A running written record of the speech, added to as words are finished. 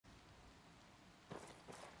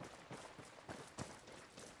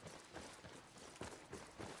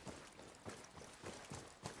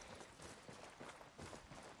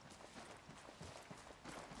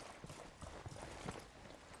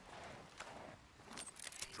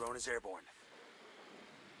Drone is airborne.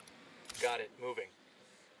 Got it. Moving.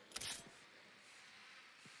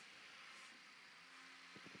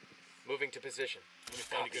 Moving to position. Let me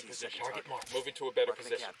find a good position. Target mark. Moving to a better Marking the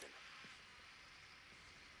position. captain.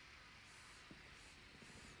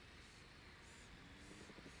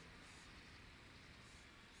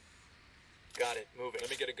 Got it. Moving. Let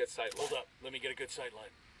me get a good sight line. Hold up. Let me get a good sight line.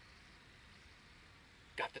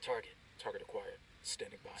 Got the target. Target acquired.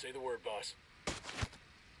 Standing by. Say the word, boss.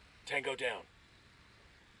 Tango down.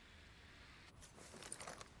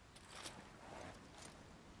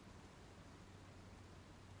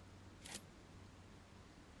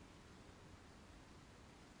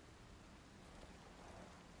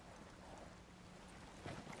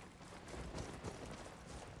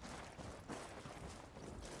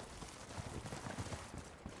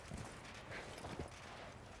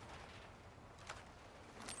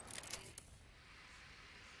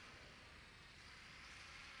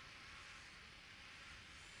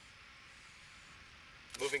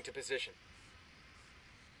 Moving to position.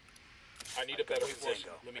 I need a better position.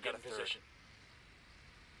 Tango. Let me I get got in a third. position.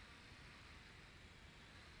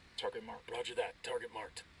 Target marked. Roger that. Target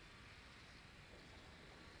marked.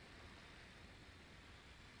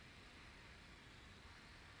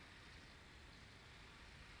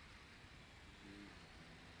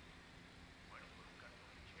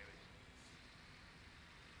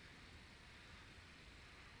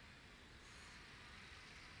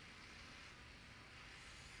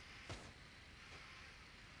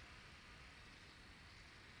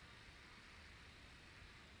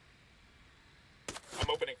 I'm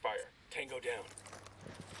opening fire. Tango down.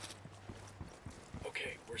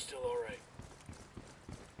 Okay, we're still all right.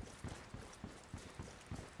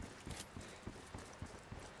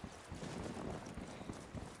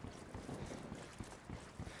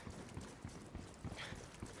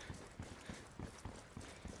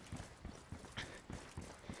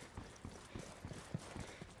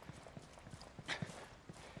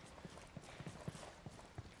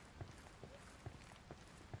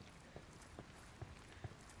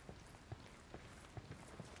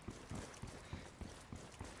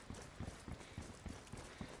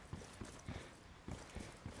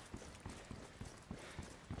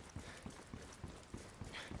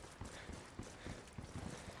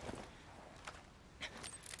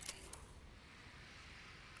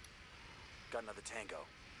 Got another tango.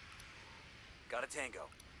 Got a tango.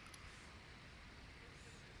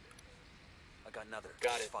 I got another.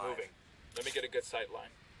 Got it. 5. Moving. Let me get a good sight line.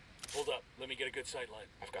 Hold up. Let me get a good sight line.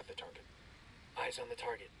 I've got the target. Eyes on the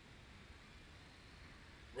target.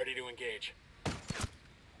 Ready to engage.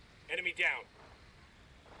 Enemy down.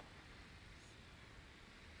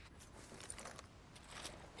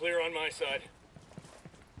 Clear on my side.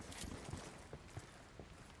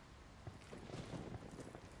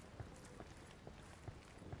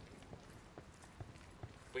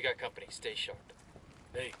 We got company. Stay sharp.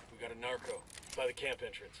 Hey, we got a narco by the camp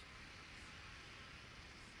entrance.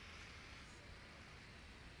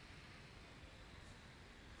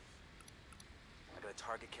 I got a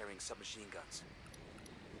target carrying submachine guns.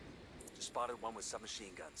 Just spotted one with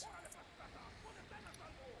submachine guns.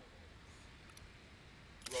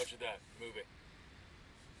 Roger that. Moving.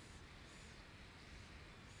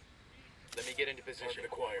 Let me get into position. Target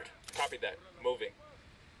acquired. Copy that. Moving.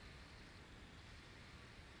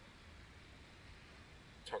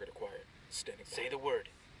 Target acquired. Standing by. Say the word.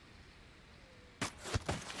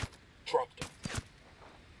 Dropped him.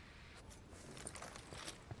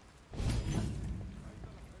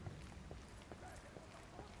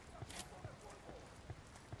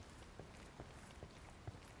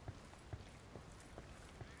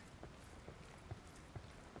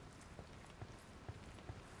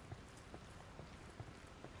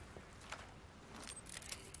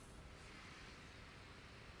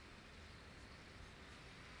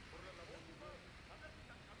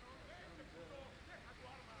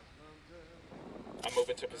 I'm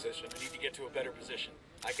moving to position. I need to get to a better position.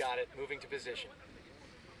 I got it. Moving to position.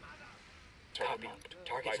 Target Copy. marked.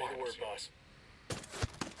 Target Say the marked. word, boss.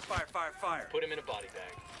 Fire, fire, fire! Put him in a body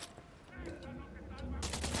bag.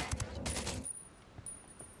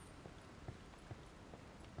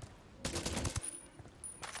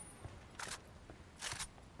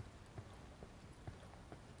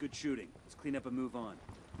 Good shooting. Let's clean up and move on.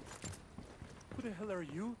 Who the hell are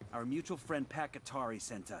you? Our mutual friend Pat Katari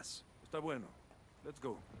sent us. Está bueno. Let's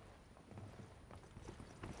go.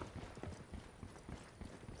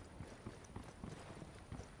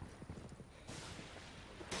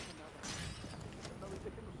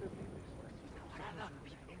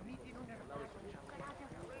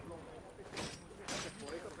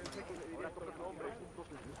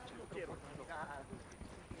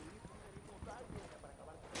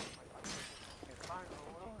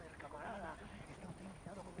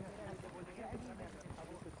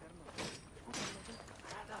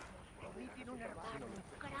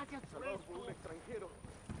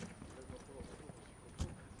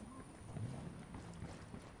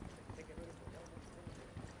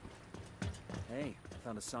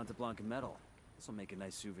 Found a Santa Blanca medal. This'll make a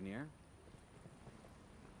nice souvenir.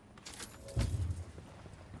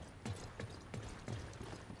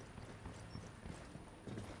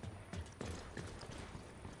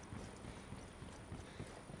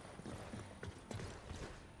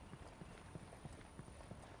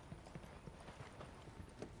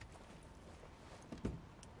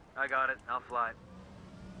 I got it. I'll fly.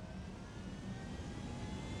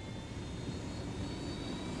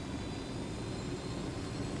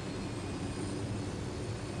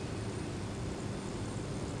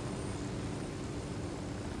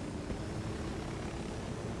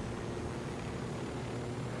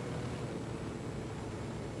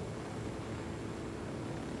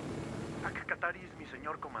 Akakatari is mi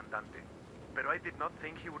señor comandante. Pero I did not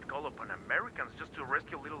think he would call upon Americans just to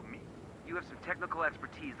rescue little me. You have some technical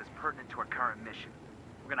expertise that's pertinent to our current mission.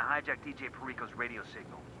 We're gonna hijack DJ Perico's radio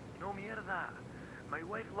signal. No mierda. My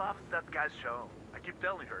wife loves that guy's show. I keep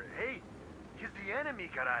telling her, hey, he's the enemy,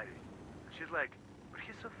 caray. She's like, but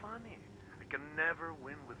he's so funny. I can never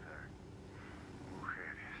win with her.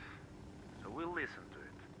 Mujeres. So we'll listen to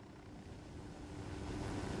it.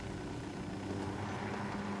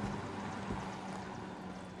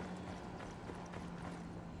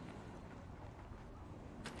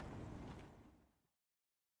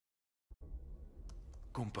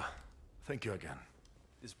 Compa, thank you again.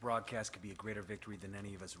 This broadcast could be a greater victory than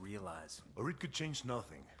any of us realize. Or it could change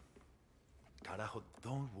nothing. Carajo,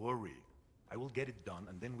 don't worry. I will get it done,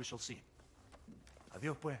 and then we shall see.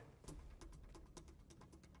 Adios, pues.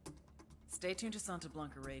 Stay tuned to Santa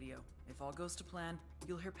Blanca Radio. If all goes to plan,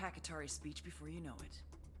 you'll hear Pakatari's speech before you know it.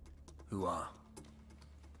 Hoo-ah.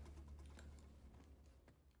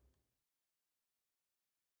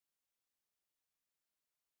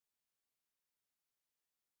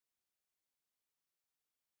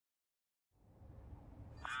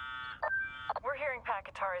 We're hearing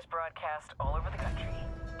Pakatari's broadcast all over the country.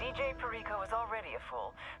 DJ Perico is already a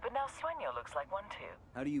fool, but now Sueño looks like one too.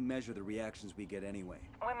 How do you measure the reactions we get anyway?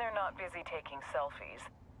 When they're not busy taking selfies,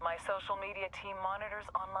 my social media team monitors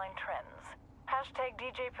online trends. Hashtag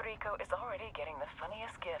DJ Perico is already getting the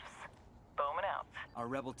funniest gifs. Bowman out. Our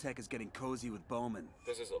rebel tech is getting cozy with Bowman.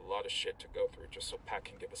 This is a lot of shit to go through just so Pat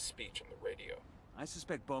can give a speech on the radio. I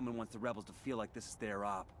suspect Bowman wants the rebels to feel like this is their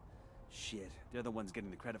op. Shit, they're the ones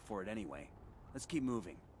getting the credit for it anyway. Let's keep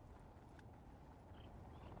moving.